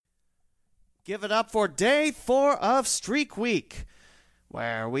Give it up for day 4 of Streak Week,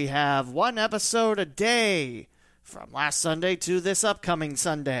 where we have one episode a day from last Sunday to this upcoming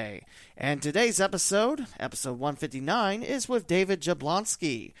Sunday. And today's episode, episode 159, is with David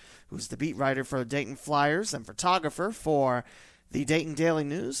Jablonski, who's the beat writer for the Dayton Flyers and photographer for the Dayton Daily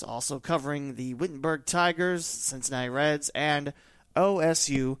News, also covering the Wittenberg Tigers, Cincinnati Reds, and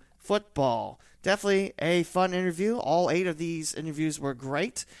OSU football. Definitely a fun interview. All 8 of these interviews were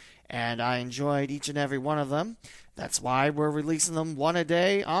great, and I enjoyed each and every one of them. That's why we're releasing them one a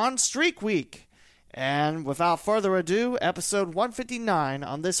day on Streak Week. And without further ado, episode 159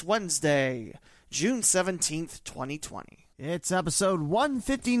 on this Wednesday, June 17th, 2020. It's episode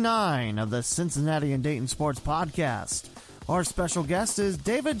 159 of the Cincinnati and Dayton Sports Podcast. Our special guest is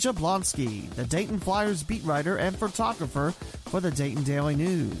David Jablonski, the Dayton Flyers beat writer and photographer for the Dayton Daily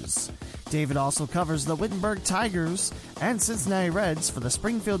News. David also covers the Wittenberg Tigers and Cincinnati Reds for the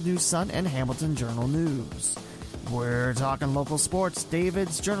Springfield News-Sun and Hamilton Journal-News. We're talking local sports,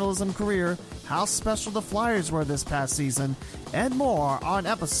 David's journalism career, how special the Flyers were this past season, and more on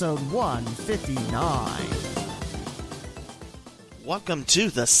episode 159. Welcome to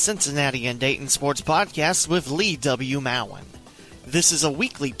the Cincinnati and Dayton Sports Podcast with Lee W. Mowen. This is a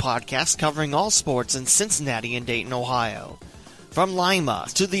weekly podcast covering all sports in Cincinnati and Dayton, Ohio. From Lima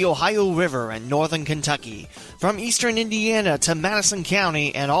to the Ohio River and northern Kentucky, from eastern Indiana to Madison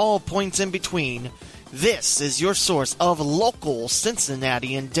County and all points in between, this is your source of local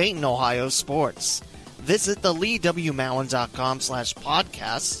Cincinnati and Dayton, Ohio sports. Visit the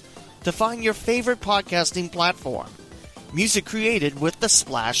leewmowen.com/podcasts to find your favorite podcasting platform. Music created with the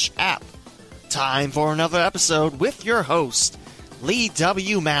Splash app. Time for another episode with your host, Lee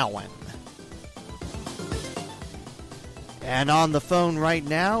W. Mowen. And on the phone right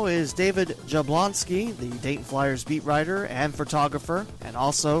now is David Jablonski, the Dayton Flyers beat writer and photographer, and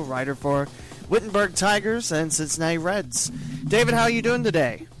also writer for Wittenberg Tigers and Cincinnati Reds. David, how are you doing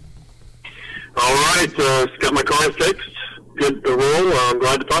today? All right, got my car fixed. Good to roll. I'm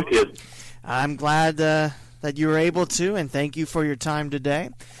glad to talk to you. I'm glad that you were able to, and thank you for your time today.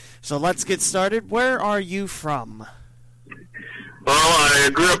 So let's get started. Where are you from? Well,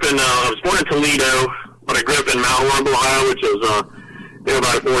 I grew up I was born in Toledo, but I grew up in Mount Orab, Ohio, which is about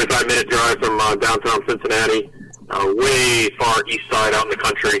a 45-minute drive from downtown Cincinnati, way far east side out in the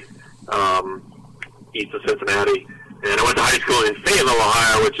country, east of Cincinnati. And I went to high school in Fayetteville,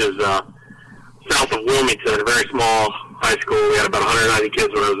 Ohio, which is south of Wilmington, a very small high school. We had about 190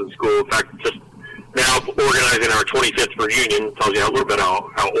 kids when I was in school. In fact, just now organizing our 25th reunion. Tells you a little bit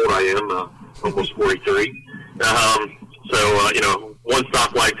how old I am, almost 43. One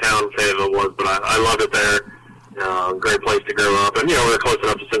stoplight town Fayetteville was, but I loved it there. Great place to grow up. And, we're close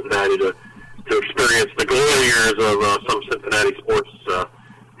enough to Cincinnati to experience the glory years of some Cincinnati sports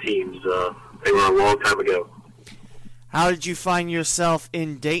teams. They were a long time ago. How did you find yourself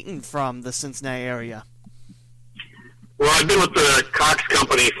in Dayton from the Cincinnati area? Well, I've been with the Cox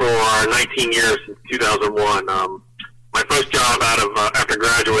Company for 19 years since 2001. My first job after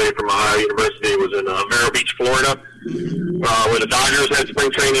graduating from Ohio University was in Vero Beach, Florida, where the Dodgers had spring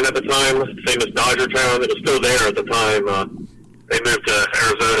training at the time, famous Dodger town. It was still there at the time. They moved to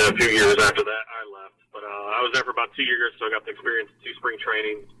Arizona a few years after that. I left. But I was there for about 2 years, so I got to experience 2 spring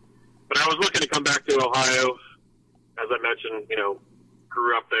trainings. But I was looking to come back to Ohio. As I mentioned,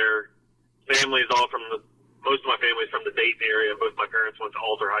 grew up there. Most of my family's from the Dayton area. Both my parents went to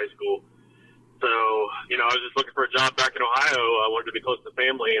Alter High School. So, I was just looking for a job back in Ohio. I wanted to be close to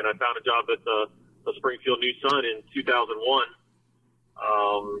family, and I found a job at the Springfield News-Sun in 2001,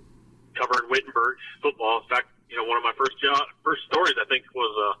 covering Wittenberg football. In fact, one of my first stories, I think,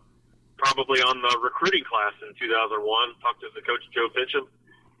 was probably on the recruiting class in 2001. Talked to the coach, Joe Fincham,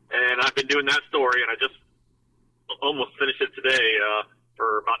 and I've been doing that story, and I just almost finished it today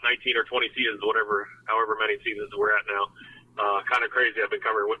for about 19 or 20 seasons, however many seasons we're at now. Kind of crazy. I've been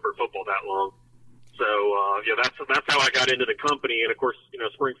covering Wittenberg football that long. So, that's how I got into the company. And, of course,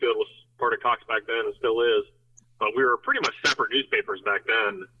 Springfield was part of Cox back then and still is. But we were pretty much separate newspapers back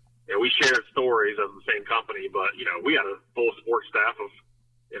then. We shared stories as the same company, but, we had a full sports staff of,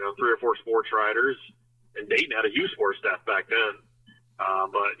 3 or 4 sports writers. And Dayton had a huge sports staff back then.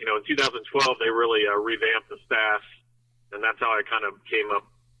 But, in 2012, they really revamped the staff. And that's how I kind of came to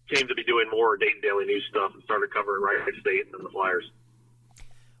be doing more Dayton Daily News stuff and started covering Wright State and the Flyers.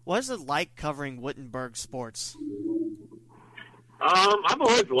 What is it like covering Wittenberg sports? I've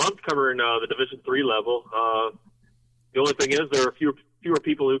always loved covering the Division III level. The only thing is there are fewer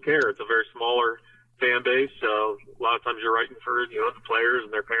people who care. It's a very smaller fan base. A lot of times you're writing for the players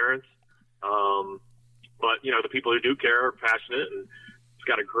and their parents. But the people who do care are passionate and It's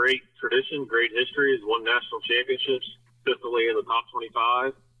got a great tradition, great history. It's won national championships, consistently in the top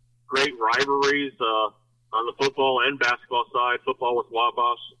 25. Great rivalries on the football and basketball side. Football with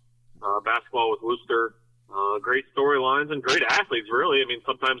Wabash, basketball with Worcester. Great storylines and great athletes, really. I mean,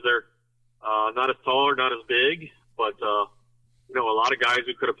 sometimes they're not as tall or not as big, but a lot of guys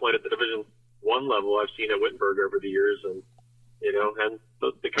who could have played at the Division I level I've seen at Wittenberg over the years, and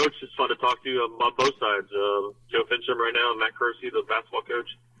the coach is fun to talk to on both sides. Joe Fincham right now, and Matt Kersey, the basketball coach,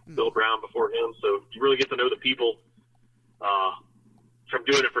 Bill Brown before him. So you really get to know the people from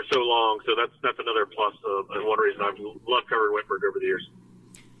doing it for so long. So that's another plus, and one reason I've loved covering Wittenberg over the years.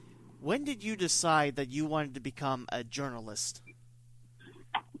 When did you decide that you wanted to become a journalist?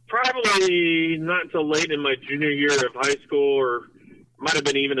 Probably not until late in my junior year of high school, or might have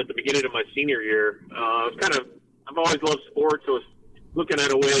been even at the beginning of my senior year. I've always loved sports. I was looking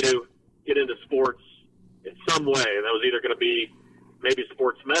at a way to get into sports in some way. And that was either going to be maybe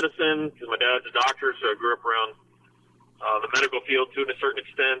sports medicine, because my dad's a doctor, so I grew up around the medical field to a certain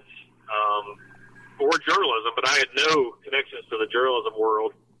extent, or journalism. But I had no connections to the journalism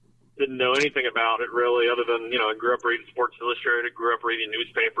world. Didn't know anything about it, really, other than, I grew up reading Sports Illustrated, grew up reading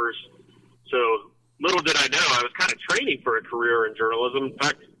newspapers. So little did I know, I was kind of training for a career in journalism. In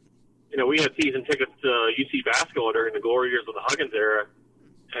fact, we had season tickets to UC basketball during the glory years of the Huggins era.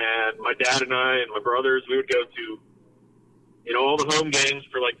 And my dad and I and my brothers, we would go to, all the home games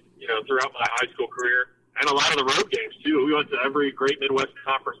for throughout my high school career, and a lot of the road games too. We went to every Great Midwest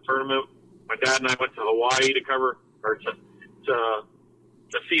Conference tournament. My dad and I went to Hawaii to cover, or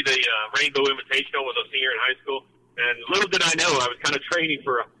to see the Rainbow Invitational as a senior in high school. And little did I know, I was kind of training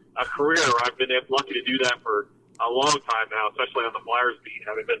for a career. I've been lucky to do that for a long time now, especially on the Flyers beat,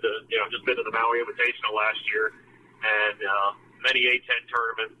 having been to, just been to the Maui Invitational last year, and many A-10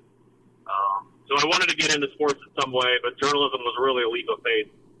 tournaments. So I wanted to get into sports in some way, but journalism was really a leap of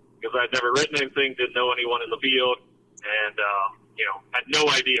faith, because I'd never written anything, didn't know anyone in the field, and, had no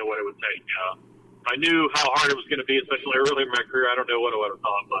idea what it would take. I knew how hard it was going to be, especially early in my career. I don't know what I would have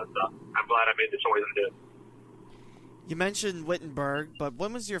thought, but I'm glad I made the choice I did. You mentioned Wittenberg, but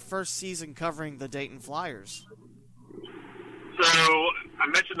when was your first season covering the Dayton Flyers? So I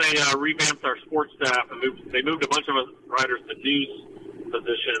mentioned they revamped our sports staff, and they moved a bunch of us writers to news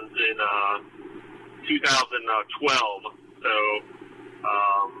positions in 2012. So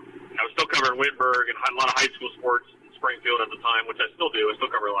I was still covering Wittenberg and a lot of high school sports in Springfield at the time, which I still do. I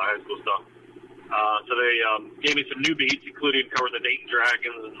still cover a lot of high school stuff. So they gave me some new beats, including covering the Dayton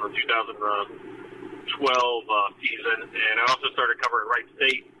Dragons in the 2012 season. And I also started covering Wright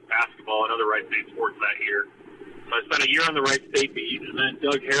State basketball and other Wright State sports that year. So I spent a year on the Wright State beat, and then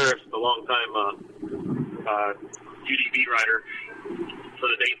Doug Harris, the longtime UD beat writer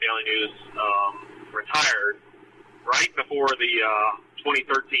for the Dayton Daily News, retired right before the 2013-14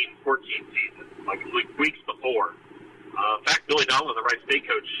 season, like weeks before. In fact, Billy Donlin, the Wright State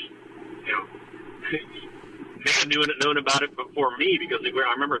coach, may have known about it before me, because I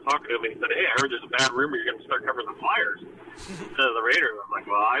remember talking to him and he said, "Hey, I heard there's a bad rumor you're going to start covering the Flyers instead of the Raiders." I'm like,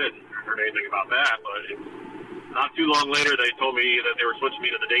 "Well, I didn't heard anything about that," but not too long later they told me that they were switching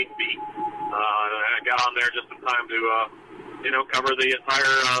me to the Dayton beat. And I got on there just in time to, cover the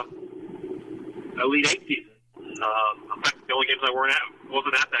entire Elite Eight season. In fact, the only games I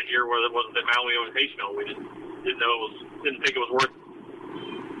wasn't at that year was the Maui Invitational. We just didn't think it was worth,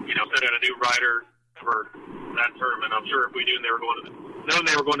 sending a new writer for that tournament. I'm sure if we known they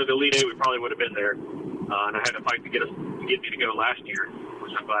were going to the Elite Eight, we probably would have been there. And I had to fight to get me to go last year,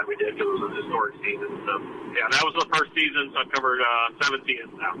 which I'm glad we did, because it was a historic season. So yeah, that was the first season. So I've covered 7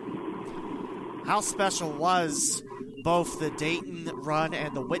 seasons now. How special was both the Dayton run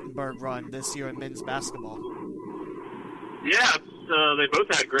and the Wittenberg run this year in men's basketball? Yeah, they both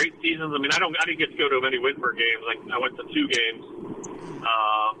had great seasons. I mean, I didn't get to go to many Wittenberg games. I went to 2 games.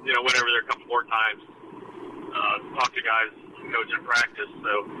 Whenever there a couple more times. Talk to guys, coach in practice.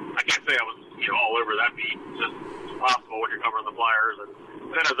 So I can't say I was, all over that beat. It's just impossible when you're covering the Flyers, and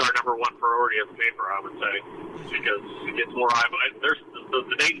that is our number one priority as a paper, I would say, because it gets more eyeball.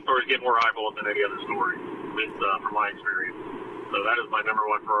 The Dayton stories get more eyeballs than any other story, at least from my experience. So that is my number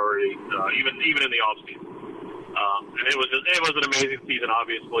one priority, even in the off season. And it was an amazing season,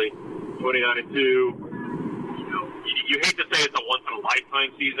 obviously. 29-2. You hate to say it's a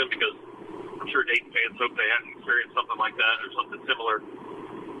once-in-a-lifetime season, because I'm sure Dayton fans hope they hadn't experienced something like that or something similar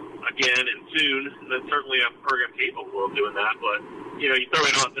again and soon. And then certainly I'm program capable of doing that. But, you throw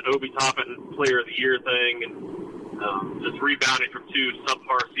in on the Obi Toppin Player of the Year thing, and just rebounding from 2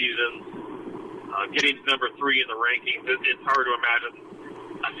 subpar seasons, getting to number 3 in the rankings. It's hard to imagine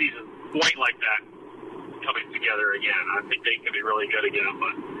a season quite like that coming together again. I think Dayton can be really good again,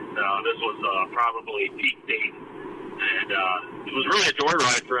 but this was probably peak Dayton. And it was really a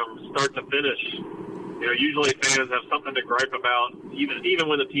joyride from start to finish. You know, usually fans have something to gripe about, even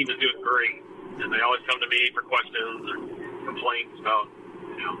when the team is doing great. And they always come to me for questions or complaints about,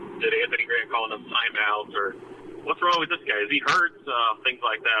 you know, did Anthony Grant calling us timeouts, or what's wrong with this guy? Is he hurt? Things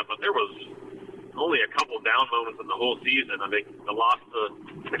like that. But there was only a couple down moments in the whole season. I think the loss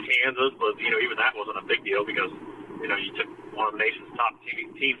to Kansas was, you know, even that wasn't a big deal because, you know, you took one of the nation's top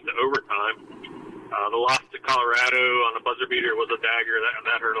teams to overtime. The loss to Colorado on the buzzer beater was a dagger.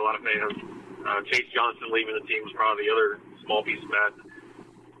 That hurt a lot of fans. Chase Johnson leaving the team was probably the other small piece of bad,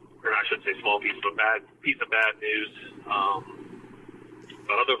 or I shouldn't say small piece, but piece of bad news.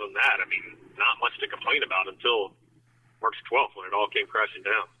 But other than that, I mean, not much to complain about until March 12th when it all came crashing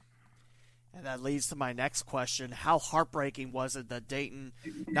down. And that leads to my next question. How heartbreaking was it that Dayton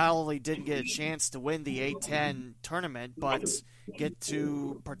not only didn't get a chance to win the A-10 tournament, but get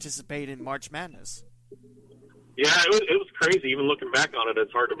to participate in March Madness? Yeah, it was crazy. Even looking back on it,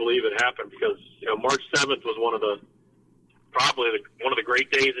 it's hard to believe it happened because, you know, March 7th was one of the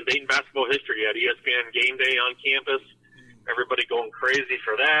great days in Dayton basketball history. You had ESPN Game Day on campus. Everybody going crazy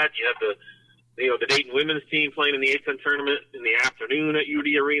for that. You had the Dayton women's team playing in the A-10 tournament in the afternoon at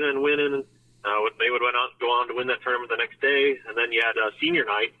UD Arena and winning. They would go on to win that tournament the next day. And then you had senior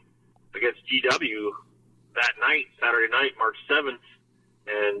night against GW that night, Saturday night, March 7th.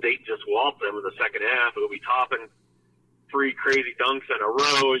 And Dayton just walloped them in the second half. It would be topping 3 crazy dunks in a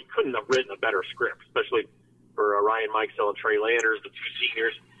row. You couldn't have written a better script, especially for Ryan Mikesell and Trey Landers, the 2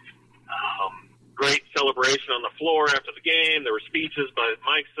 seniors. Great celebration on the floor after the game. There were speeches by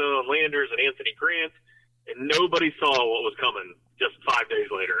Mikesell and Landers and Anthony Grant, and nobody saw what was coming just 5 days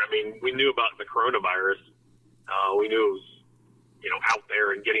later. I mean, we knew about the coronavirus. We knew it was, you know, out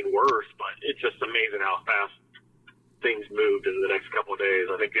there and getting worse, but it's just amazing how fast things moved in the next couple of days.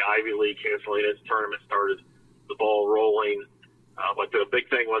 I think the Ivy League canceling its tournament started the ball rolling. But the big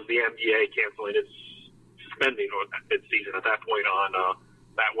thing was the NBA canceling its suspending its season at that point on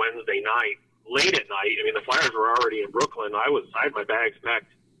that Wednesday night. Late at night, I mean, the Flyers were already in Brooklyn. I had my bags packed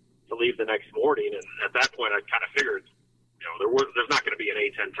to leave the next morning, and at that point, I kind of figured, you know, there's not going to be an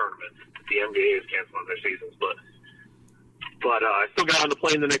A-10 tournament. The NBA is canceling their seasons, but I still got on the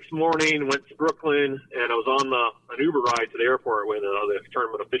plane the next morning, went to Brooklyn, and I was on an Uber ride to the airport when the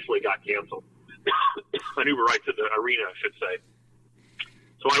tournament officially got canceled. An Uber ride to the arena, I should say.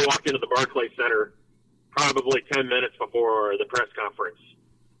 So I walked into the Barclays Center probably 10 minutes before the press conference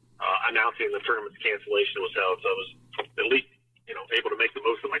announcing the tournament's cancellation was held. So I was at least, you know, able to make the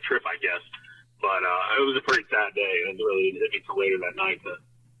most of my trip, I guess. But it was a pretty sad day, and it really didn't hit me till later that night that,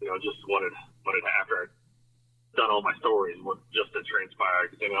 you know, just wanted after I'd done all my stories, what just had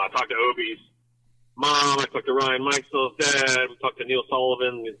transpired. You know, I talked to Obi's mom, I talked to Ryan Mikesell's dad, we talked to Neil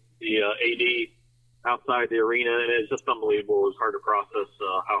Sullivan, the AD outside the arena, and it's just unbelievable. It was hard to process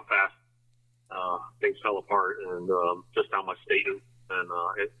how fast things fell apart and just how much Dayton and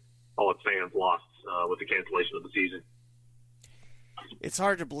all its fans lost with the cancellation of the season. It's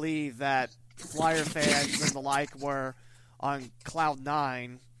hard to believe that Flyer fans and the like were on cloud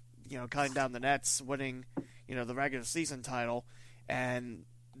 9, you know, cutting down the nets, winning, you know, the regular season title, and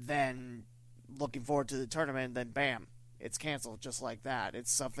then looking forward to the tournament, and then bam, it's canceled just like that.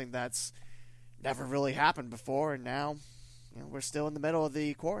 It's something that's never really happened before, and now, you know, we're still in the middle of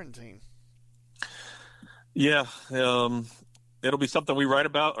the quarantine. Yeah, it'll be something we write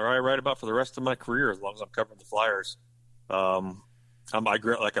about, or I write about for the rest of my career as long as I'm covering the Flyers.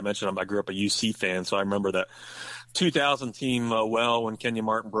 Like I mentioned, I grew up a UC fan, so I remember that 2000 team well when Kenyon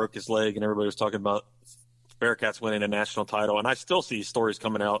Martin broke his leg and everybody was talking about Bearcats winning a national title. And I still see stories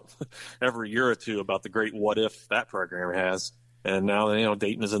coming out every year or two about the great what if that program has. And now, you know,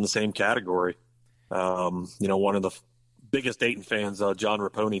 Dayton is in the same category. You know, one of the biggest Dayton fans, John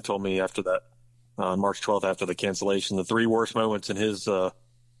Raponi, told me after that, on March 12th, after the cancellation, the 3 worst moments in his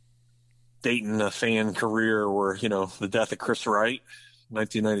Dayton fan career were, you know, the death of Chris Wright,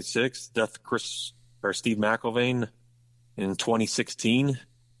 1996, death of Steve McIlvain in 2016,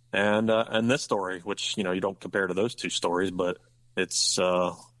 and this story, which, you know, you don't compare to those 2 stories, but it's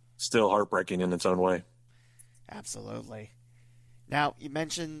still heartbreaking in its own way. Absolutely. Now, you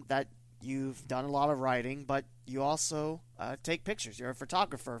mentioned that you've done a lot of writing, but you also take pictures. You're a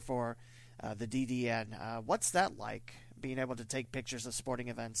photographer for the DDN. What's that like, being able to take pictures of sporting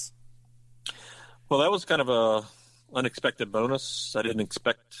events? Well, that was kind of a unexpected bonus. I didn't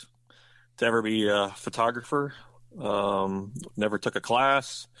expect to ever be a photographer. Never took a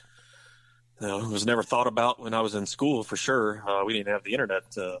class. It was never thought about when I was in school, for sure. We didn't have the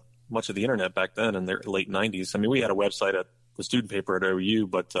internet much of the internet back then in the late 90s. I mean, we had a website at the student paper at OU,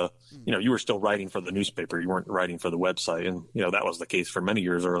 but, you were still writing for the newspaper. You weren't writing for the website. And, that was the case for many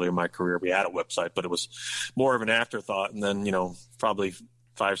years earlier in my career. We had a website, but it was more of an afterthought. And then, probably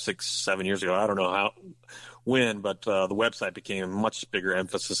 5, 6, 7 years ago, I don't know when, but the website became a much bigger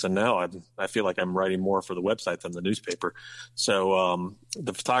emphasis. And now I feel like I'm writing more for the website than the newspaper. So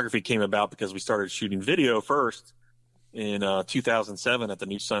the photography came about because we started shooting video first. In 2007 at the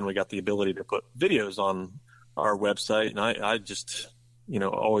New Sun, we got the ability to put videos on our website, and I just,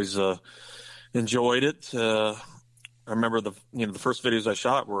 always enjoyed it. I remember the first videos I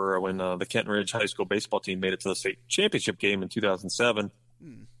shot were when the Kenton Ridge High School baseball team made it to the state championship game in 2007.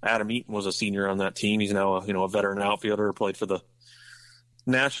 Adam Eaton was a senior on that team. He's now a veteran outfielder, plays for the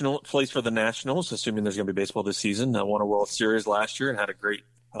Nationals, assuming there's going to be baseball this season. Won a World Series last year and had a great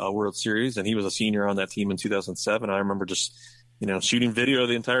World Series, and he was a senior on that team in 2007. I remember just, shooting video of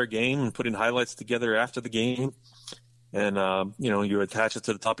the entire game and putting highlights together after the game. And, you attach it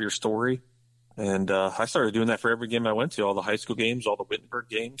to the top of your story. And I started doing that for every game I went to, all the high school games, all the Wittenberg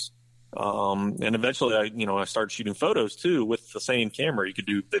games. And eventually I started shooting photos too with the same camera. You could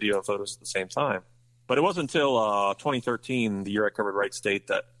do video and photos at the same time. But it wasn't until 2013, the year I covered Wright State,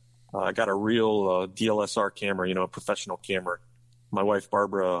 that I got a real DLSR camera, a professional camera. My wife,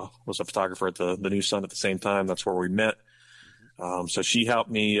 Barbara, was a photographer at the New Sun at the same time. That's where we met. So she helped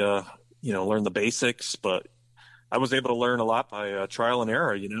me, learn the basics, but I was able to learn a lot by trial and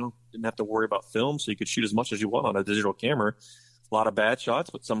error, didn't have to worry about film. So you could shoot as much as you want on a digital camera. A lot of bad shots,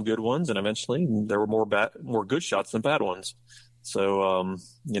 but some good ones. And eventually there were more good shots than bad ones. So,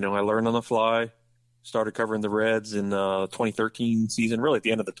 I learned on the fly, started covering the Reds in 2013 season, really at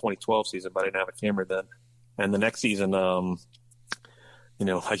the end of the 2012 season, but I didn't have a camera then. And the next season, I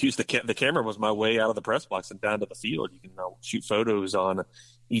used the camera was my way out of the press box and down to the field. You can shoot photos on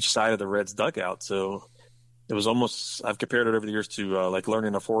each side of the Reds dugout. So it was almost, I've compared it over the years to like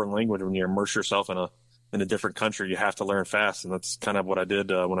learning a foreign language. When you immerse yourself in a different country, you have to learn fast. And that's kind of what I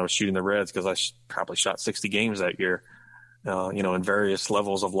did when I was shooting the Reds, because I probably shot 60 games that year, in various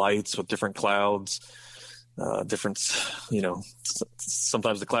levels of lights with different clouds, sometimes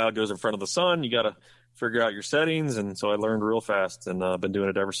the cloud goes in front of the sun. You got to figure out your settings. And so I learned real fast, and I've been doing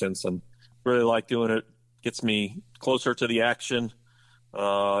it ever since, and really like doing it. Gets me closer to the action.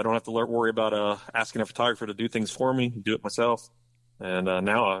 I don't have to worry about asking a photographer to do things for me, do it myself. And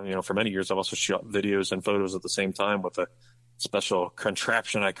now, for many years, I've also shot videos and photos at the same time with a special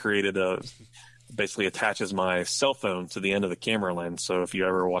contraption I created. Basically attaches my cell phone to the end of the camera lens. So if you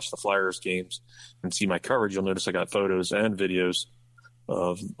ever watch the Flyers games and see my coverage, you'll notice I got photos and videos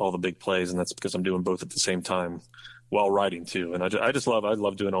of all the big plays, and that's because I'm doing both at the same time while writing too. And I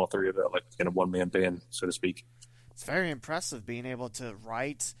love doing all three of that, like in a one-man band, so to speak. It's very impressive being able to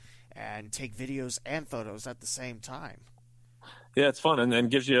write and take videos and photos at the same time. Yeah, it's fun, and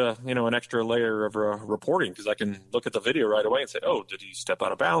gives you an extra layer of reporting, because I can look at the video right away and say, oh, did he step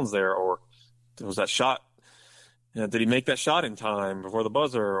out of bounds there, or was that shot? Did he make that shot in time before the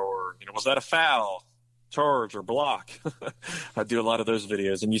buzzer, or was that a foul, charge, or block? I do a lot of those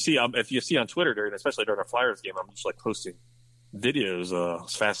videos, and if you see on Twitter especially during a Flyers game, I'm just like posting videos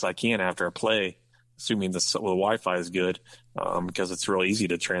as fast as I can after a play, assuming the Wi-Fi is good, because it's real easy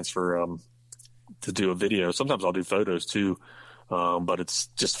to transfer to do a video. Sometimes I'll do photos too. But it's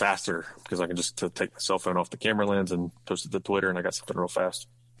just faster because I can just take my cell phone off the camera lens and post it to Twitter, and I got something real fast.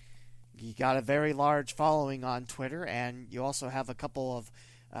 You got a very large following on Twitter, and you also have a couple of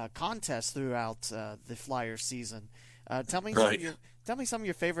contests throughout the Flyers season. Tell me some of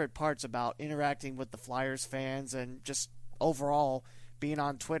your favorite parts about interacting with the Flyers fans and just overall being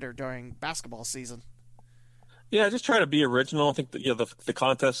on Twitter during basketball season. Yeah, I just try to be original. I think that, the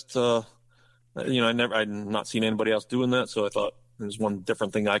contest. I'd not seen anybody else doing that, so I thought it was one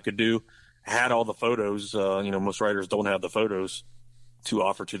different thing I could do. I had all the photos. Most writers don't have the photos to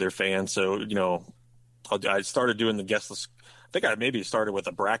offer to their fans. So, I started doing the guest list. I think I maybe started with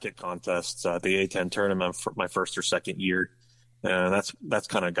a bracket contest at the A10 tournament for my first or second year. And that's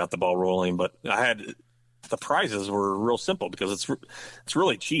kind of got the ball rolling. But the prizes were real simple because it's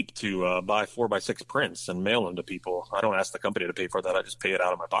really cheap to buy 4x6 prints and mail them to people. I don't ask the company to pay for that. I just pay it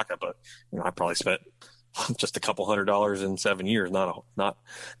out of my pocket. But I probably spent just a couple $100 in 7 years. Not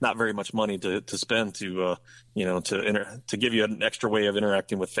very much money to spend to give you an extra way of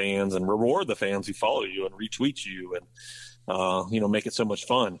interacting with fans and reward the fans who follow you and retweet you and make it so much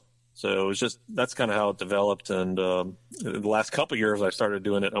fun. So it's just, that's kind of how it developed. And the last couple of years, I started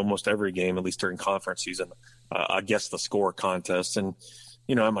doing it almost every game, at least during conference season. I guess the score contest. And,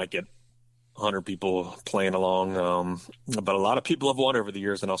 I might get 100 people playing along. But a lot of people have won over the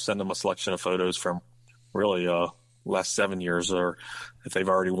years, and I'll send them a selection of photos from really last 7 years, or if they've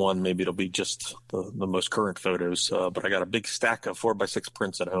already won, maybe it'll be just the most current photos. But I got a big stack of 4x6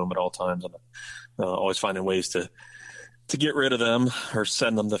 prints at home at all times, and always finding ways to get rid of them or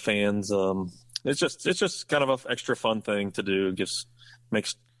send them to fans. It's just kind of an extra fun thing to do.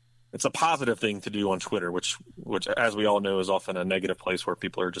 It's a positive thing to do on Twitter, which as we all know is often a negative place where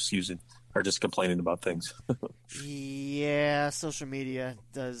people are just complaining about things. Yeah, social media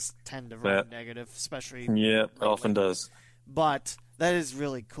does tend to run negative, especially. Yeah, it often does. But that is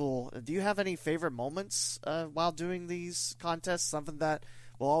really cool. Do you have any favorite moments while doing these contests? Something that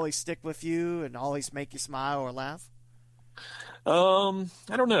will always stick with you and always make you smile or laugh? I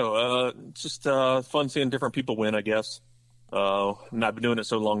don't know. Just fun seeing different people win, I guess. And I've been doing it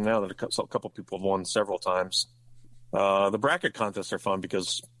so long now that a couple people have won several times. The bracket contests are fun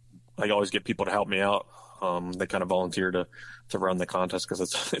because I always get people to help me out. They kind of volunteer to run the contest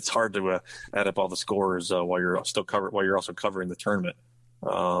because it's hard to add up all the scores while you're also covering the tournament.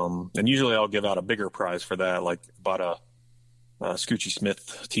 And usually I'll give out a bigger prize for that, like bought a Scoochie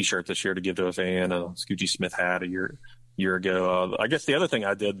Smith T-shirt this year to give to a fan, a Scoochie Smith hat a year ago. I guess the other thing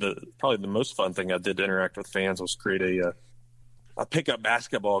I did, probably the most fun thing I did to interact with fans, was create a pickup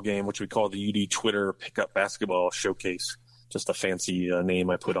basketball game, which we call the UD Twitter Pickup Basketball Showcase. Just a fancy name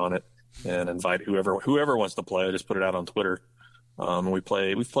I put on it, and invite whoever wants to play. I just put it out on Twitter. We've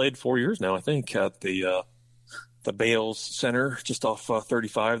played 4 years now, I think, at the Bales Center just off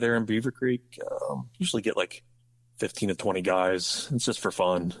 35 there in Beaver Creek. Usually get like 15 to 20 guys. It's just for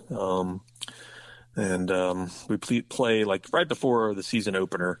fun. We play like right before the season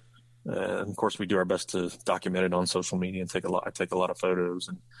opener. And of course, we do our best to document it on social media and I take a lot of photos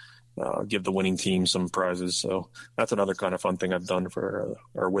and give the winning team some prizes. So that's another kind of fun thing I've done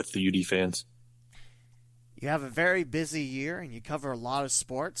with the UD fans. You have a very busy year and you cover a lot of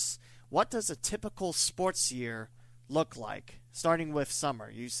sports. What does a typical sports year look like? Starting with summer,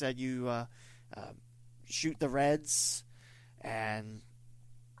 you said you shoot the Reds, and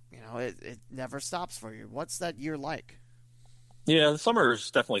it never stops for you. What's that year like? Yeah, the summer is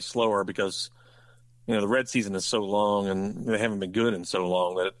definitely slower because, the red season is so long and they haven't been good in so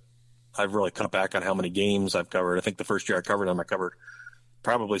long that I've really cut back on how many games I've covered. I think the first year I covered them, I covered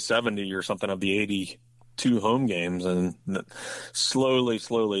probably 70 or something of the 82 home games, and slowly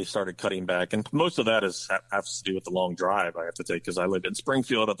started cutting back. And most of that has to do with the long drive I have to take because I lived in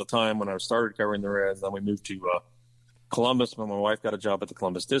Springfield at the time when I started covering the Reds. Then we moved to Columbus when my wife got a job at the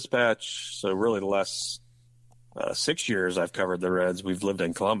Columbus Dispatch. So really the last 6 years I've covered the Reds, we've lived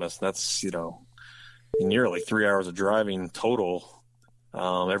in Columbus. That's, nearly 3 hours of driving total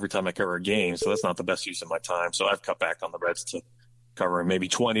every time I cover a game. So that's not the best use of my time. So I've cut back on the Reds to covering maybe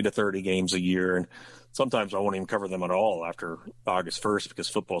 20 to 30 games a year. And sometimes I won't even cover them at all after August 1st because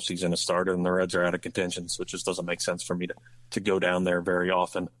football season has started and the Reds are out of contention. So it just doesn't make sense for me to go down there very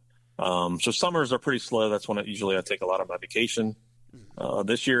often. So summers are pretty slow. That's when I take a lot of my vacation.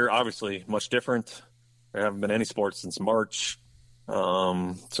 This year, obviously, much different. There haven't been any sports since March.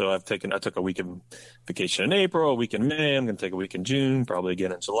 So I took a week of vacation in April, a week in May. I'm going to take a week in June, probably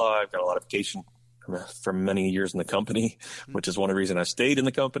again in July. I've got a lot of vacation from many years in the company, which is one of the reasons I stayed in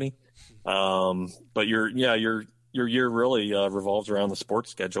the company. But your year really revolves around the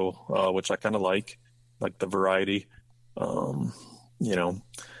sports schedule, which I kind of like the variety.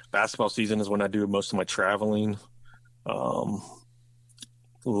 Basketball season is when I do most of my traveling.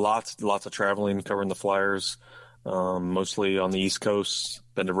 Lots of traveling, covering the Flyers, mostly on the East Coast.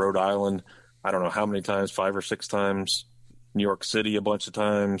 Been to Rhode Island, I don't know how many times, 5 or 6 times. New York City a bunch of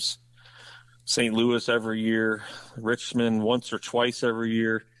times. St. Louis every year. Richmond once or twice every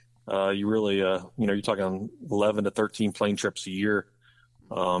year. You really, you're talking 11 to 13 plane trips a year,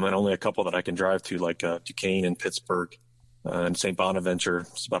 and only a couple that I can drive to, like Duquesne and Pittsburgh and St. Bonaventure.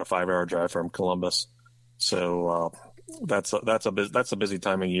 It's about a 5-hour drive from Columbus. So that's a busy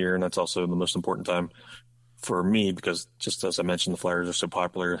time of year, and that's also the most important time for me because, just as I mentioned, the Flyers are so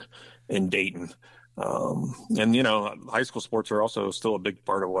popular in Dayton. And high school sports are also still a big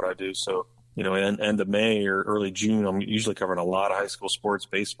part of what I do. So, end of May or early June, I'm usually covering a lot of high school sports,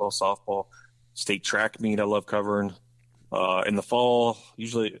 baseball, softball, state track meet I love covering. In the fall,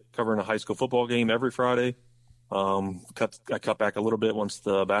 usually covering a high school football game every Friday. I cut back a little bit once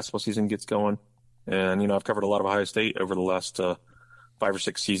the basketball season gets going. And, I've covered a lot of Ohio State over the last 5 or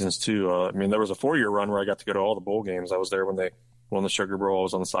 6 seasons too. There was a 4-year run where I got to go to all the bowl games. I was there when they won the Sugar Bowl. I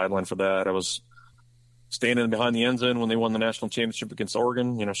was on the sideline for that. I was standing behind the end zone when they won the national championship against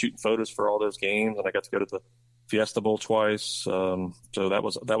Oregon, shooting photos for all those games. And I got to go to the Fiesta Bowl twice. So that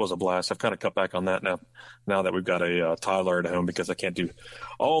was a blast. I've kind of cut back on that now that we've got a toddler at home, because I can't do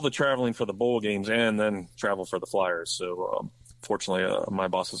all the traveling for the bowl games and then travel for the Flyers. So fortunately, my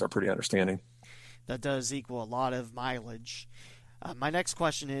bosses are pretty understanding. That does equal a lot of mileage. My next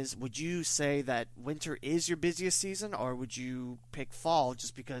question is, would you say that winter is your busiest season, or would you pick fall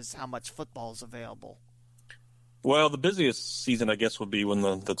just because how much football is available? Well, the busiest season, I guess, would be when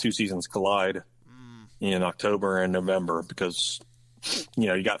the two seasons collide in October and November, because,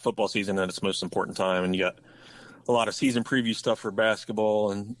 you got football season at its most important time, and you got a lot of season preview stuff for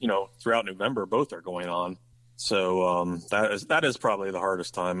basketball, and, throughout November, both are going on. So that is probably the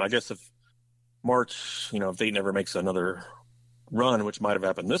hardest time. I guess if March, if Dayton never makes another run, which might have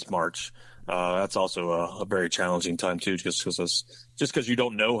happened this March, that's also a very challenging time too, just because you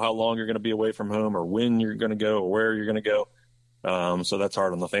don't know how long you're going to be away from home, or when you're going to go, or where you're going to go. So that's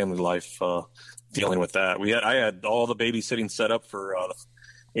hard on the family life, dealing with that. I had all the babysitting set up for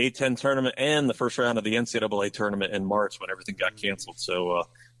the A-10 tournament and the first round of the NCAA tournament in March when everything got canceled. So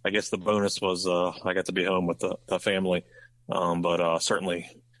I guess the bonus was I got to be home with the family, but certainly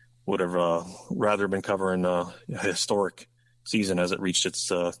would have rather been covering a historic season as it reached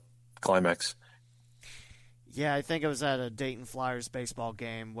its climax. Yeah, I think it was at a Dayton Flyers baseball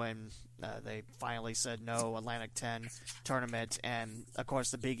game when they finally said no Atlantic 10 tournament, and of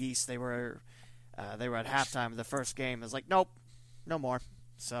course the Big East, they were at halftime of the first game. It was like, nope, no more.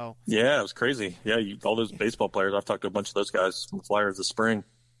 So yeah, it was crazy. Yeah, all those baseball players. I've talked to a bunch of those guys from the Flyers this spring,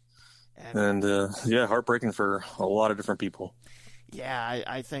 and heartbreaking for a lot of different people. Yeah,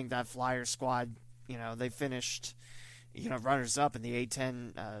 I think that Flyers squad, they finished, runners up in the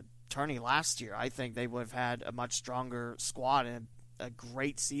A-10 tourney last year. I think they would have had a much stronger squad and a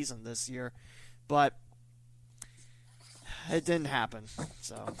great season this year, but it didn't happen.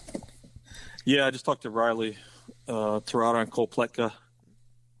 So yeah, I just talked to Riley Tirada and Cole Pletka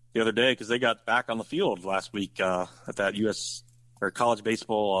the other day, because they got back on the field last week at that U.S. or college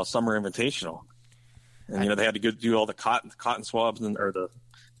baseball summer invitational, and they had to go do all the cotton swabs or the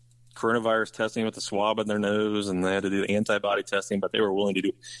coronavirus testing with the swab in their nose, and they had to do the antibody testing, but they were willing to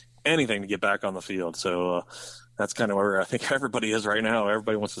do anything to get back on the field. So that's kind of where I think everybody is right now.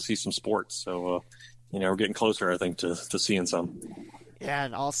 Everybody wants to see some sports. So, we're getting closer, I think, to seeing some. Yeah,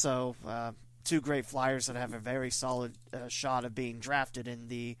 and also two great Flyers that have a very solid shot of being drafted in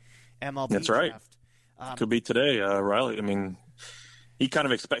the MLB That's draft. Right. Could be today. Riley, he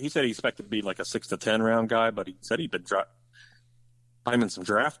kind of he said he expected to be like a 6 to 10 round guy, but he said he'd been climbing some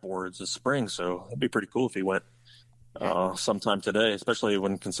draft boards this spring, so it'd be pretty cool if he went sometime today, especially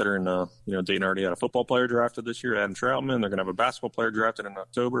when considering Dayton already had a football player drafted this year, Adam Troutman. They're going to have a basketball player drafted in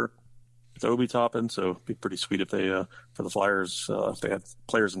October with Obi Toppin, so it'd be pretty sweet if they for the Flyers if they had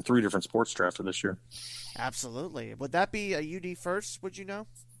players in 3 different sports drafted this year. Absolutely. Would that be a UD first? Would you know?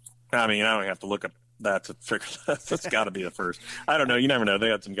 I don't have to look up that to figure that. That's got to be the first. I don't know. You never know. They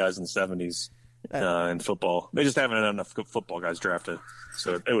had some guys in the 70s in football. They just haven't had enough football guys drafted,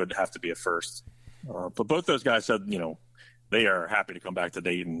 so it would have to be a first. But both those guys said, they are happy to come back to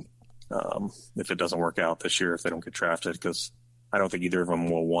Dayton if it doesn't work out this year, if they don't get drafted, because I don't think either of them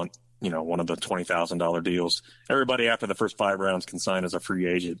will want, one of the $20,000 deals. Everybody after the first 5 rounds can sign as a free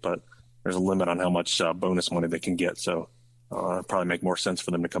agent, but there's a limit on how much bonus money they can get. So it'd probably make more sense for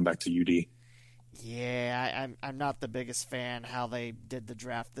them to come back to UD. Yeah, I'm not the biggest fan how they did the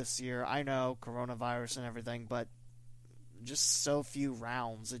draft this year. I know coronavirus and everything, but just so few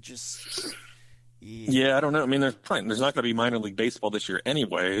rounds. It just yeah, I don't know. There's not going to be minor league baseball this year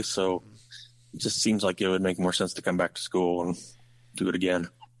anyway, so it just seems like it would make more sense to come back to school and do it again.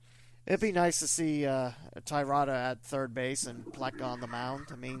 It'd be nice to see Tirada at third base and Pletka on the mound.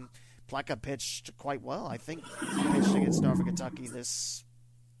 Pletka pitched quite well. I think he pitched against Northern Kentucky this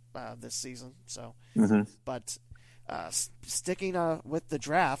season. So, but sticking with the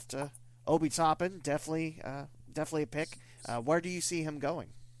draft, Obi Toppin definitely a pick. Where do you see him going?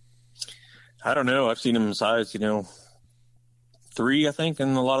 I don't know. I've seen him size, 3, I think, in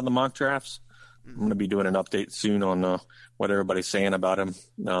a lot of the mock drafts. I'm going to be doing an update soon on what everybody's saying about him.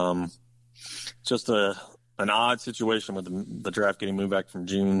 Just an odd situation with the draft getting moved back from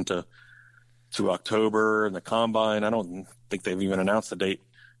June to October, and the combine. I don't think they've even announced the date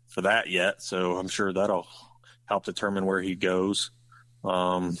for that yet, so I'm sure that'll help determine where he goes.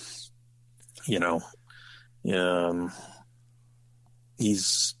 I'm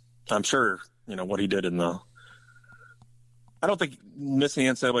sure, what he did I don't think missing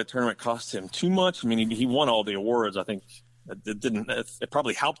the NCAA tournament cost him too much. He won all the awards. I think it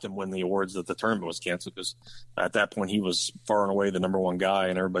probably helped him win the awards that the tournament was canceled, because at that point he was far and away the number one guy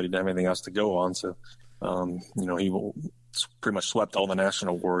and everybody didn't have anything else to go on. So He pretty much swept all the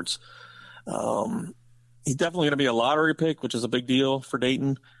national awards. He's definitely going to be a lottery pick, which is a big deal for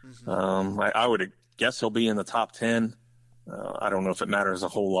Dayton. Mm-hmm. I would guess he'll be in the top 10. I don't know if it matters a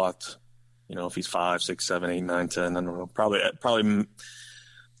whole lot, if he's 5, 6, 7, 8, 9, 10. I don't know. Probably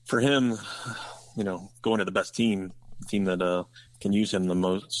for him, going to the best team that can use him the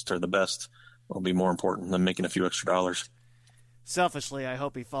most or the best will be more important than making a few extra dollars. Selfishly, I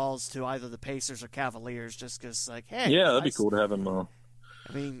hope he falls to either the Pacers or Cavaliers, just because, hey, yeah, that'd be cool to have him. I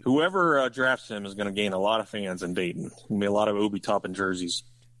mean, whoever drafts him is going to gain a lot of fans in Dayton. There'll be a lot of Obi Toppin jerseys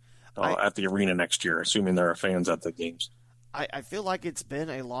at the arena next year, assuming there are fans at the games. I feel like it's been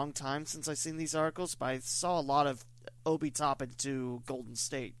a long time since I've seen these articles, but I saw a lot of Obi Toppin to Golden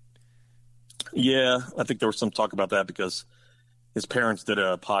State. Yeah, I think there was some talk about that because his parents did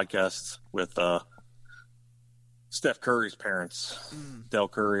a podcast with Steph Curry's parents, Del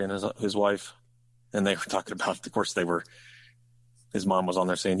Curry and his wife, and they were talking about, of course, his mom was on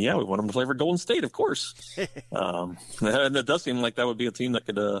there saying, yeah, we want him to play for Golden State, of course. And it does seem like that would be a team that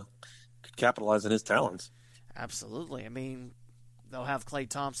could capitalize on his talents. Absolutely. I mean, they'll have Klay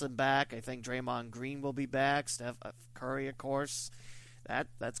Thompson back. I think Draymond Green will be back. Steph Curry, of course.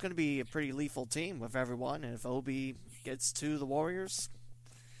 That's going to be a pretty lethal team with everyone. And if Obi gets to the Warriors,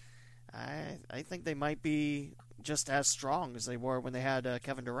 I think they might be just as strong as they were when they had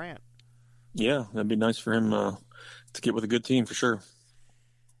Kevin Durant. Yeah, that'd be nice for him to get with a good team for sure.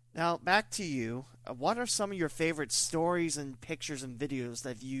 Now, back to you. What are some of your favorite stories and pictures and videos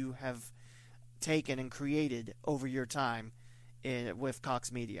that you have taken and created over your time with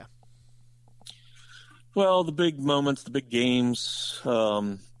Cox Media? Well, the big moments, the big games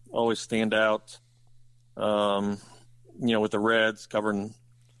always stand out. With the Reds, covering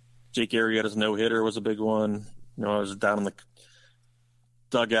Jake Arrieta's no-hitter was a big one. I was down in the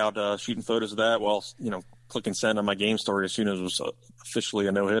dugout shooting photos of that while, clicking send on my game story as soon as it was officially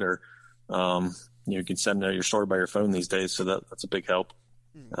a no-hitter. You can send your story by your phone these days, so that's a big help.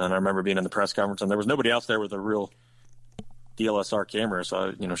 And I remember being in the press conference, and there was nobody else there with a real DLSR camera,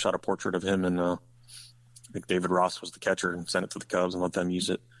 so I, shot a portrait of him, and I think David Ross was the catcher, and sent it to the Cubs and let them use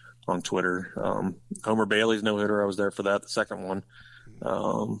it on Twitter. Homer Bailey's no-hitter, I was there for that, the second one.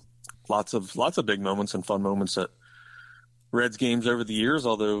 Lots of big moments and fun moments at Reds games over the years,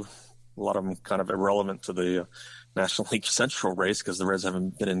 although a lot of them kind of irrelevant to the National League Central race because the Reds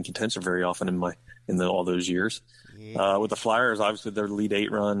haven't been in contention very often in all those years. Yeah. With the Flyers, obviously their lead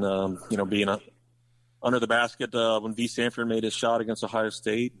 8 run, being under the basket when V. Sanford made his shot against Ohio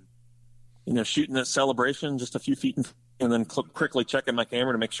State, shooting that celebration just a few feet and then quickly checking my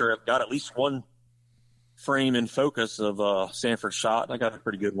camera to make sure I've got at least one frame in focus of Sanford's shot. I got a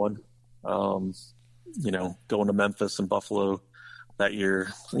pretty good one. Going to Memphis and Buffalo that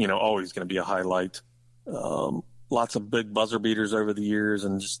year, always going to be a highlight. Lots of big buzzer beaters over the years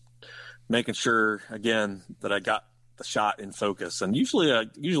and just making sure, again, that I got the shot in focus. And usually I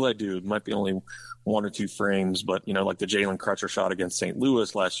do. It might be only 1 or 2 frames, but, like the Jalen Crutcher shot against St.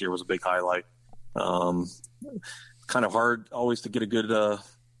 Louis last year was a big highlight. Kind of hard always to get a good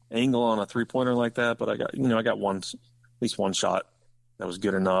angle on a three-pointer like that, but I got at least one shot that was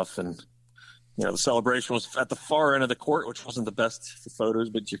good enough. And, the celebration was at the far end of the court, which wasn't the best for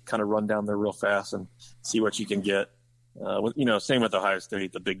photos, but you kind of run down there real fast and see what you can get. Same with Ohio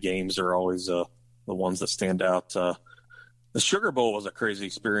State. The big games are always the ones that stand out. The Sugar Bowl was a crazy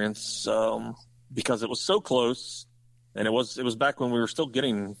experience because it was so close, and it was back when we were still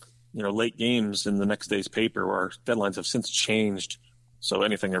getting late games in the next day's paper. Where our deadlines have since changed, so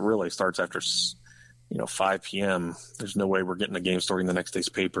anything that really starts after 5 p.m. there's no way we're getting a game story in the next day's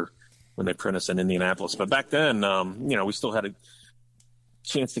paper when they print us in Indianapolis. But back then, we still had a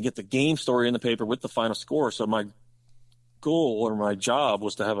chance to get the game story in the paper with the final score. So my goal or my job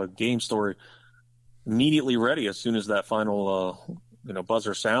was to have a game story immediately ready as soon as that final,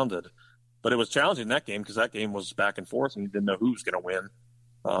 buzzer sounded. But it was challenging that game because that game was back and forth and you didn't know who was going to win.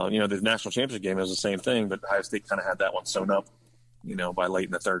 The national championship game was the same thing, but Ohio State kind of had that one sewn up, by late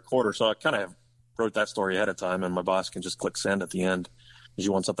in the third quarter. So I kind of wrote that story ahead of time and my boss can just click send at the end because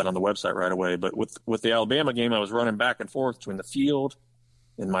you want something on the website right away. But with the Alabama game, I was running back and forth between the field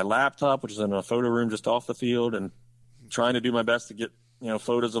and my laptop, which is in a photo room just off the field, and trying to do my best to get,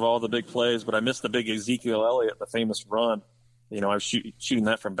 photos of all the big plays. But I missed the big Ezekiel Elliott, the famous run. I was shooting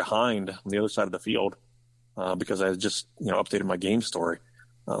that from behind on the other side of the field because I had just, updated my game story.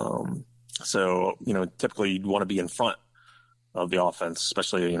 Typically you'd want to be in front of the offense,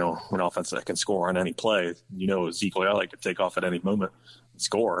 especially, an offense that can score on any play. Ezekiel Elliott could take off at any moment and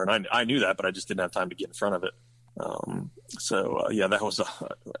score. And I knew that, but I just didn't have time to get in front of it. That was a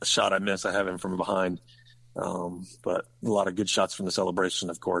shot I missed. I have him from behind. But a lot of good shots from the celebration,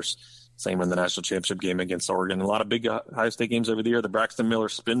 of course. Same in the national championship game against Oregon. A lot of big Ohio State games over the year. The Braxton Miller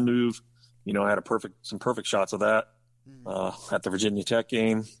spin move, I had some perfect shots of that at the Virginia Tech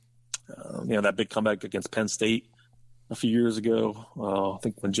game. That big comeback against Penn State a few years ago. I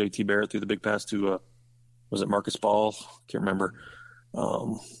think when J.T. Barrett threw the big pass to, was it Marcus Ball? Can't remember.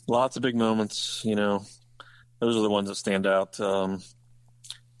 Lots of big moments, Those are the ones that stand out.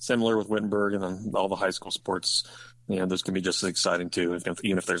 Similar with Wittenberg and then all the high school sports, those can be just as exciting too,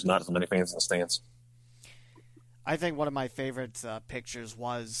 even if there's not as many fans in the stands. I think one of my favorite pictures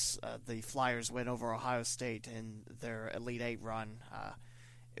was the Flyers win over Ohio State in their Elite Eight run.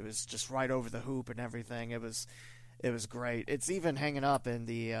 It was just right over the hoop and everything. It was great. It's even hanging up in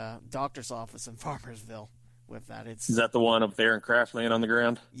the doctor's office in Farmersville with that. Is that the one up there in Kraft laying on the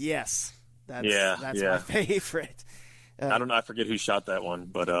ground? Yes. That's my favorite. I forget who shot that one,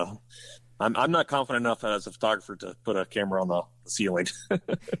 but I'm not confident enough as a photographer to put a camera on the ceiling.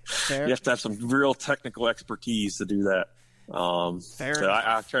 Fair. You have to have some real technical expertise to do that. Fair. So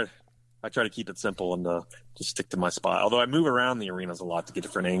I try to keep it simple and just stick to my spot. Although I move around the arenas a lot to get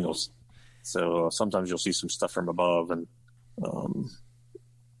different angles, so sometimes you'll see some stuff from above and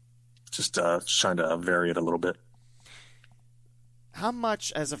just trying to vary it a little bit. How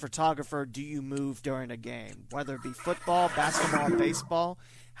much, as a photographer, do you move during a game? Whether it be football, basketball, baseball,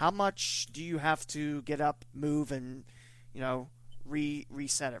 how much do you have to get up, move, and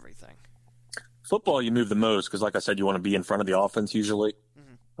reset everything? Football, you move the most because, like I said, you want to be in front of the offense usually.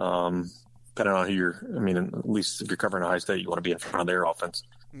 Mm-hmm. Depending on who at least if you're covering Ohio State, you want to be in front of their offense.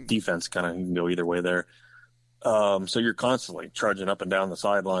 Mm-hmm. Defense, kind of, you can go either way there. So you're constantly trudging up and down the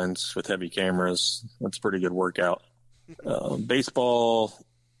sidelines with heavy cameras. That's a pretty good workout. Baseball,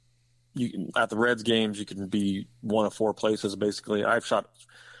 at the Reds games, you can be one of four places basically. I've shot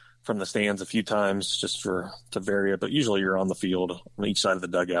from the stands a few times just to vary it, but usually you're on the field on each side of the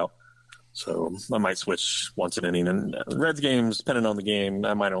dugout. So I might switch once an inning. And Reds games, depending on the game,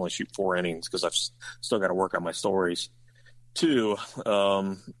 I might only shoot 4 innings because I've still got to work on my stories. 2,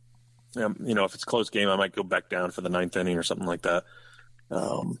 if it's a close game, I might go back down for the 9th inning or something like that.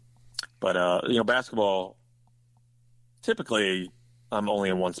 Basketball, typically I'm only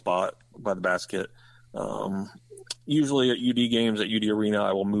in one spot by the basket. Usually at UD games, at UD Arena,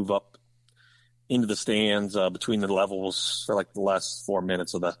 I will move up into the stands between the levels for like the last 4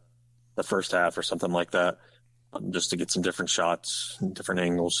 minutes of the first half or something like that, just to get some different shots and different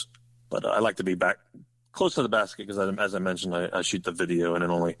angles. But I like to be back close to the basket because, as I mentioned, I shoot the video, and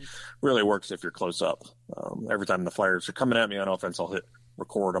it only really works if you're close up. Every time the Flyers are coming at me on offense, I'll hit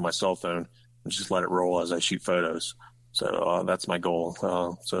record on my cell phone and just let it roll as I shoot photos. So that's my goal.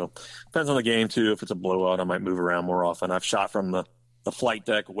 So depends on the game too. If it's a blowout, I might move around more often. I've shot from the flight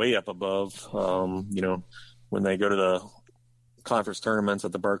deck way up above. When they go to the conference tournaments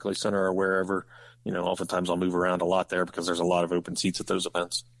at the Barclays Center or wherever, oftentimes I'll move around a lot there because there's a lot of open seats at those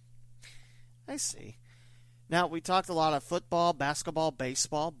events. I see. Now, we talked a lot of football, basketball,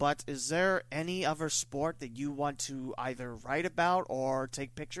 baseball, but is there any other sport that you want to either write about or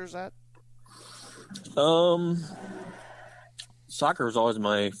take pictures at? Soccer was always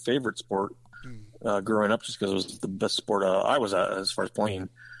my favorite sport growing up, just because it was the best sport I was at as far as playing.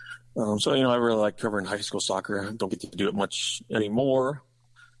 I really like covering high school soccer. I don't get to do it much anymore.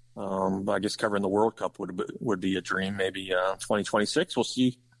 But I guess covering the World Cup would be a dream. Maybe 2026. We'll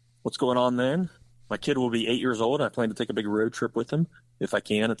see what's going on then. My kid will be 8 years old. I plan to take a big road trip with him if I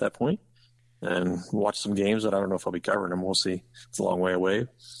can at that point and watch some games that I don't know if I'll be covering them. We'll see. It's a long way away.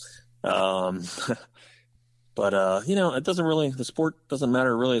 It doesn't really, the sport doesn't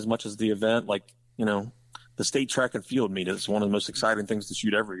matter really as much as the event. The state track and field meet is one of the most exciting things to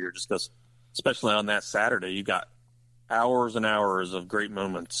shoot every year, just because, especially on that Saturday, you got hours and hours of great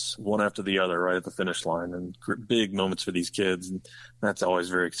moments, one after the other, right at the finish line, and big moments for these kids. And that's always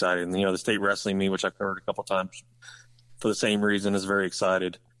very exciting. The state wrestling meet, which I've covered a couple times for the same reason, is very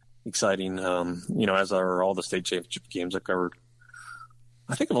exciting. As are all the state championship games I've covered.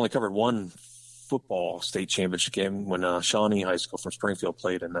 I think I've only covered one football state championship game when Shawnee High School from Springfield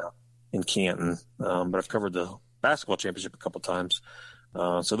played in Canton. But I've covered the basketball championship a couple times.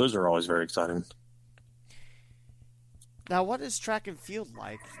 So those are always very exciting. Now, what is track and field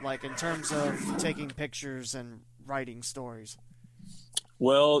like in terms of taking pictures and writing stories?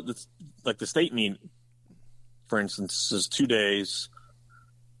 Well, like the state meet, for instance, is 2 days.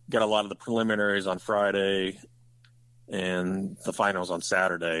 Got a lot of the preliminaries on Friday and the finals on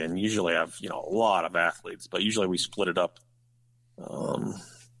Saturday. And usually I have, a lot of athletes, but usually we split it up.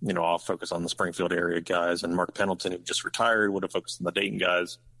 I'll focus on the Springfield area guys, and Mark Pendleton, who just retired, would have focused on the Dayton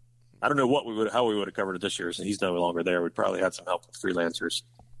guys. I don't know how we would have covered it this year, since he's no longer there. We'd probably had some help with freelancers,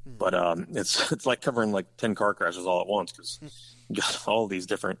 but it's like covering like 10 car crashes all at once, because you got all these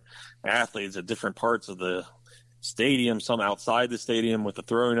different athletes at different parts of the stadium, some outside the stadium with the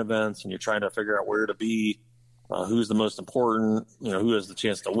throwing events, and you're trying to figure out where to be, who's the most important, who has the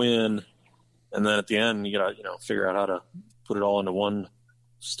chance to win, and then at the end you got to figure out how to put it all into one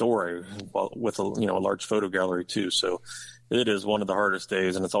story with a large photo gallery too. So it is one of the hardest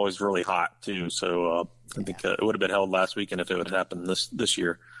days, and it's always really hot too. So I think it would have been held last weekend if it would have happened this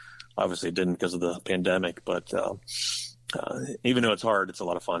year. Obviously it didn't because of the pandemic, but even though it's hard, it's a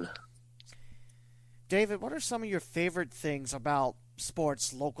lot of fun. David, what are some of your favorite things about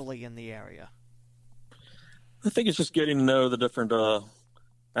sports locally in the area? I think it's just getting to know the different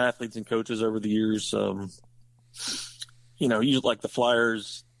athletes and coaches over the years. You like the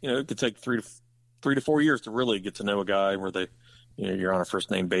Flyers, it could take 3 to 4 years to really get to know a guy where you're on a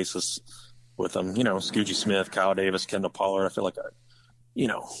first name basis with them. Scoogie Smith, Kyle Davis, Kendall Pollard. I feel like I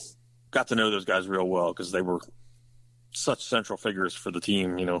got to know those guys real well because they were such central figures for the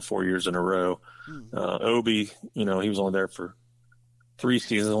team, 4 years in a row. Obi, he was only there for 3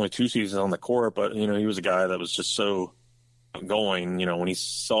 seasons, only 2 seasons on the court, but, he was a guy that was just so going. When he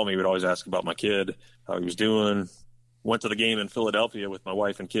saw me, he would always ask about my kid, how he was doing. Went to the game in Philadelphia with my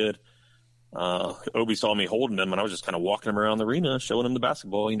wife and kid. Obi saw me holding him, and I was just kind of walking him around the arena, showing him the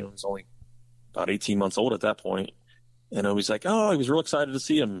basketball. He was only about 18 months old at that point. And Obi's like, oh, he was real excited to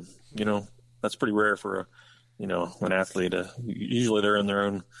see him. That's pretty rare for an athlete. Usually they're in their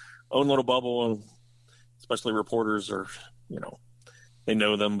own little bubble, and especially reporters are, they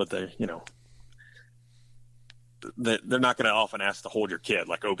know them, but they're not going to often ask to hold your kid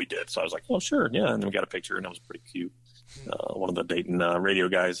like Obi did. So I was like, oh, sure. Yeah. And then we got a picture, and it was pretty cute. One of the Dayton radio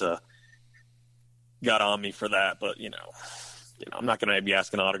guys got on me for that, but I'm not going to be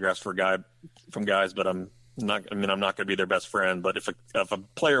asking autographs from guys, but I'm not going to be their best friend. But if a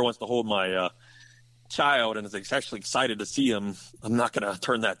player wants to hold my child and is actually excited to see him, I'm not going to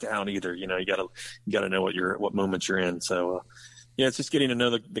turn that down either. You got to know what moment you're in. So it's just getting to know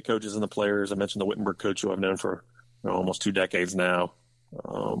the coaches and the players. I mentioned the Wittenberg coach, who I've known for almost 2 decades now. A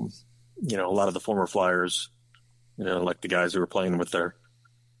lot of the former Flyers, like the guys who were playing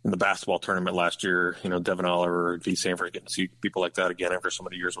in the basketball tournament last year, Devin Oliver, V. Sanford, getting to see people like that again after so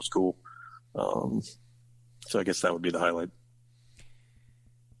many years was cool. So I guess that would be the highlight.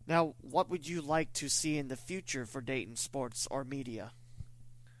 Now, what would you like to see in the future for Dayton sports or media?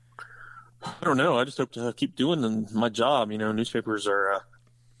 I don't know. I just hope to keep doing my job. Newspapers are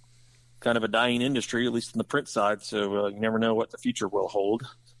kind of a dying industry, at least in the print side. So you never know what the future will hold.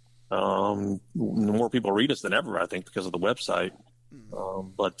 More people read us than ever, I think, because of the website.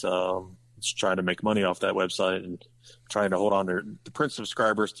 But it's trying to make money off that website and trying to hold on to the print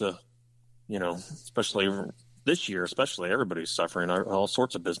subscribers to, especially this year, everybody's suffering, all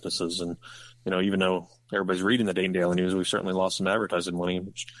sorts of businesses. And, even though everybody's reading the Dayton Daily News, we've certainly lost some advertising money,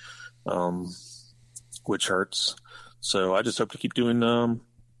 which hurts. So I just hope to keep doing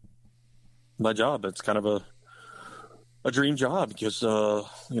my job. It's kind of a dream job because,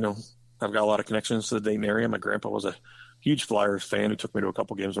 I've got a lot of connections to the Dayton area. My grandpa was a huge Flyers fan who took me to a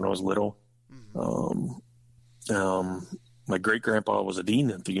couple games when I was little. My great-grandpa was a dean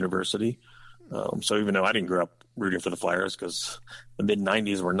at the university. So even though I didn't grow up rooting for the Flyers, because the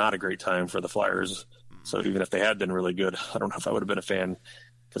mid-'90s were not a great time for the Flyers. So even if they had been really good, I don't know if I would have been a fan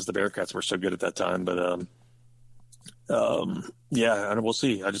because the Bearcats were so good at that time. But, and we'll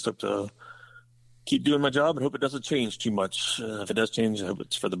see. I just hope to keep doing my job and hope it doesn't change too much. If it does change, I hope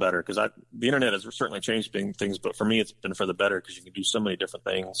it's for the better, because the internet has certainly changed things, but for me, it's been for the better because you can do so many different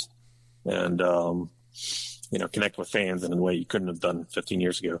things and, connect with fans in a way you couldn't have done 15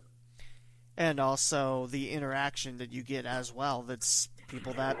 years ago. And also the interaction that you get as well. That's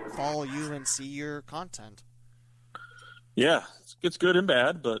people that follow you and see your content. Yeah, it's good and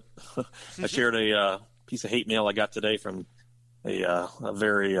bad, but I shared a piece of hate mail I got today from a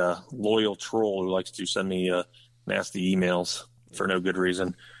very loyal troll who likes to send me nasty emails for no good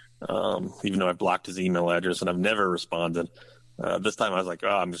reason, even though I blocked his email address and I've never responded. This time I was like,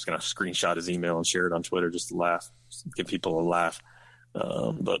 I'm just going to screenshot his email and share it on Twitter just to laugh, give people a laugh.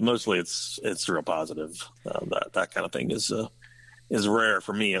 But mostly it's real positive. That kind of thing is rare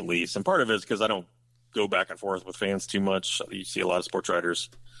for me, at least. And part of it is because I don't go back and forth with fans too much. You see a lot of sports writers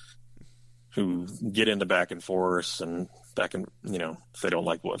who get into back and forth and if they don't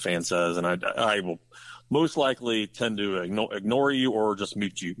like what a fan says. And I will most likely tend to ignore you or just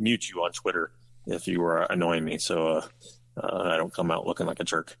mute you on Twitter if you are annoying me. So I don't come out looking like a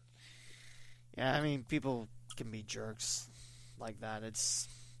jerk. Yeah, I mean, people can be jerks like that. It's,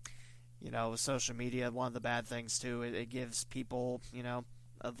 with social media, one of the bad things, too, it gives people,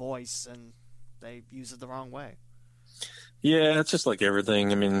 a voice, and they use it the wrong way. Yeah, it's just like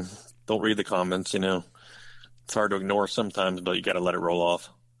everything. I mean, don't read the comments, It's hard to ignore sometimes, but you got to let it roll off.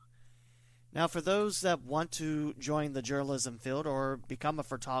 Now, for those that want to join the journalism field or become a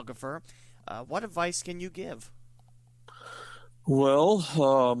photographer, what advice can you give?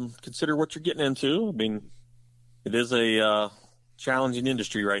 Well, consider what you're getting into. I mean, it is a challenging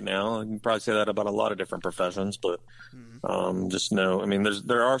industry right now. You can probably say that about a lot of different professions, but just know, I mean,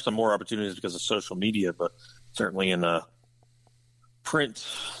 there are some more opportunities because of social media, but certainly in print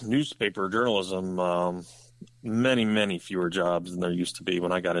newspaper journalism, many, many fewer jobs than there used to be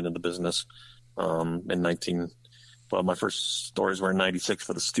when I got into the business my first stories were in 96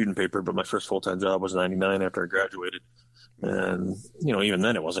 for the student paper, but my first full-time job was 99 after I graduated. And, even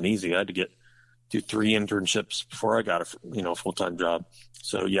then it wasn't easy. I had to do 3 internships before I got a full-time job.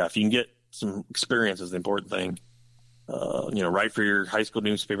 So yeah, if you can get some experience is the important thing. Write for your high school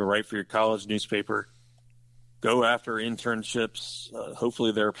newspaper, write for your college newspaper, go after internships.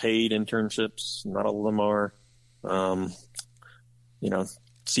 Hopefully they're paid internships. Not all of them are.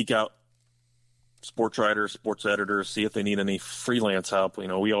 Seek out sports writers, sports editors, see if they need any freelance help.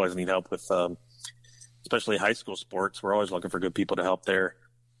 We always need help with, especially high school sports. We're always looking for good people to help there.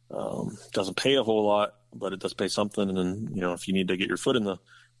 Doesn't pay a whole lot, but it does pay something. And then, if you need to get your foot in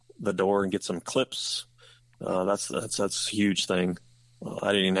the door and get some clips, that's a huge thing.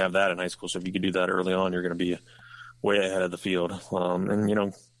 I didn't even have that in high school. So if you could do that early on, you're going to be way ahead of the field.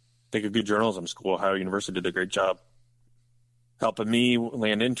 Take a good journalism school. Ohio University did a great job helping me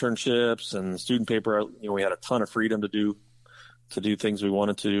land internships and student paper. We had a ton of freedom to do things we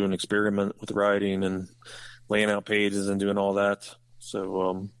wanted to and experiment with writing and laying out pages and doing all that.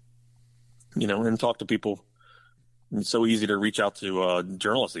 So, and talk to people. It's so easy to reach out to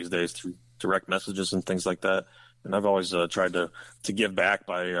journalists these days through direct messages and things like that. And I've always tried to give back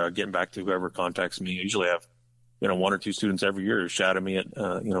by getting back to whoever contacts me. I usually have, 1 or 2 students every year who shadow me at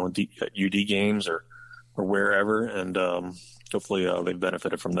UD games or wherever. And hopefully they've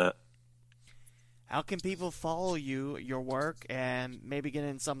benefited from that. How can people follow you, your work, and maybe get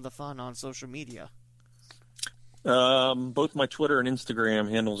in some of the fun on social media? Both my Twitter and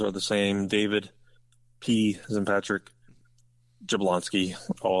Instagram handles are the same. David P. as in Patrick, Jablonski,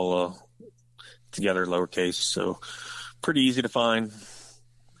 all together, lowercase. So pretty easy to find.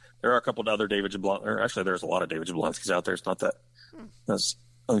 There are a couple of other David Jablonski, or actually there's a lot of David Jablonskis out there. It's not that as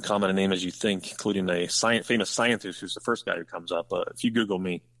uncommon a name as you think, including a famous scientist who's the first guy who comes up. If you Google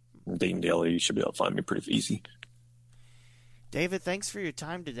me, Dayton Daily, you should be able to find me pretty easy. David, thanks for your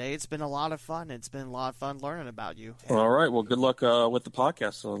time today. It's been a lot of fun. It's been a lot of fun learning about you. All right. Well, good luck with the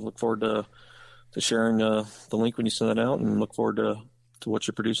podcast. So I look forward to sharing the link when you send it out, and look forward to what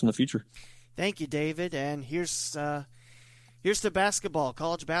you produce in the future. Thank you, David. And here's to basketball,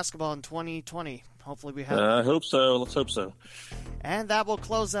 college basketball in 2020. Hopefully we have I hope so. Let's hope so. And that will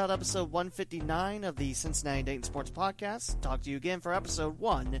close out episode 159 of the Cincinnati Dayton Sports Podcast. Talk to you again for episode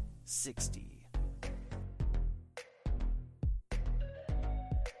 160.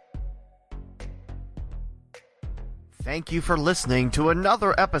 Thank you for listening to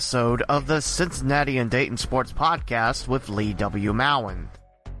another episode of the Cincinnati and Dayton Sports Podcast with Lee W. Mowen.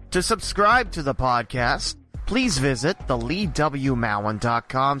 To subscribe to the podcast, please visit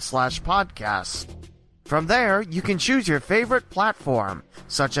theleewmowen.com/podcast. From there, you can choose your favorite platform,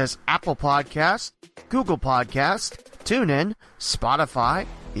 such as Apple Podcast, Google Podcast, TuneIn, Spotify,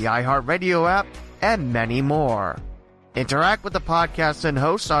 the iHeartRadio app, and many more. Interact with the podcast and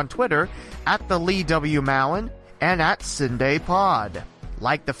host on Twitter at the Lee W. Mowen and at CindayPod.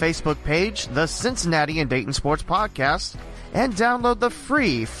 Like the Facebook page, the Cincinnati and Dayton Sports Podcast, and download the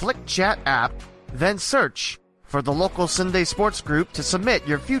free Flick Chat app, then search for the local Sunday Sports Group to submit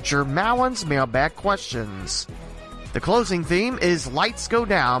your future Mowen's Mailbag questions. The closing theme is Lights Go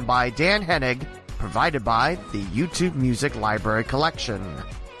Down by Dan Hennig, provided by the YouTube Music Library Collection.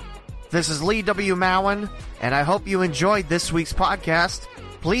 This is Lee W. Mowen, and I hope you enjoyed this week's podcast.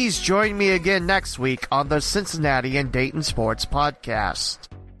 Please join me again next week on the Cincinnati and Dayton Sports Podcast.